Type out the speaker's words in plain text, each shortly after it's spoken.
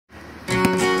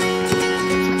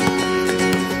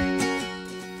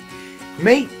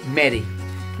Meet Matty.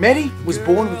 Matty was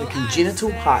born with a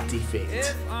congenital heart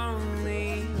defect. I'm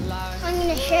going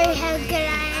to show you how good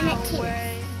I am at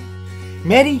tennis.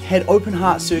 Matty had open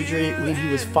heart surgery when he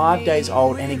was 5 days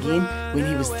old and again when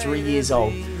he was 3 years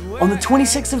old. On the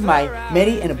 26th of May,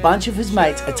 Matty and a bunch of his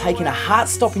mates are taking a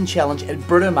heart-stopping challenge at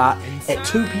Britomart at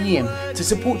 2 p.m. to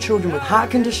support children with heart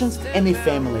conditions and their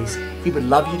families. He would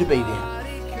love you to be there.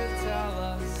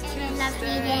 And a lovely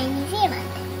day in New Zealand.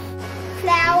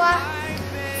 Flower,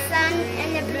 sun,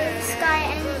 and the blue sky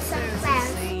and some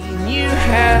clouds. You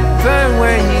heaven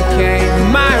when you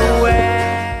came my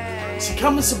way. So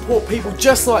come and support people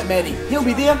just like Matty. He'll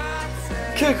be there,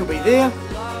 Kirk will be there,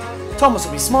 Thomas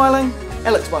will be smiling,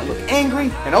 Alex won't look angry,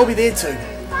 and I'll be there too.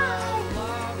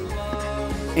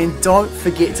 And don't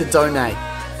forget to donate.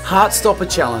 Heartstopper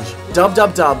Challenge,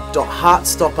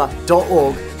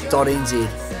 www.heartstopper.org.nz.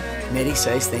 Matty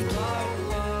says thank you.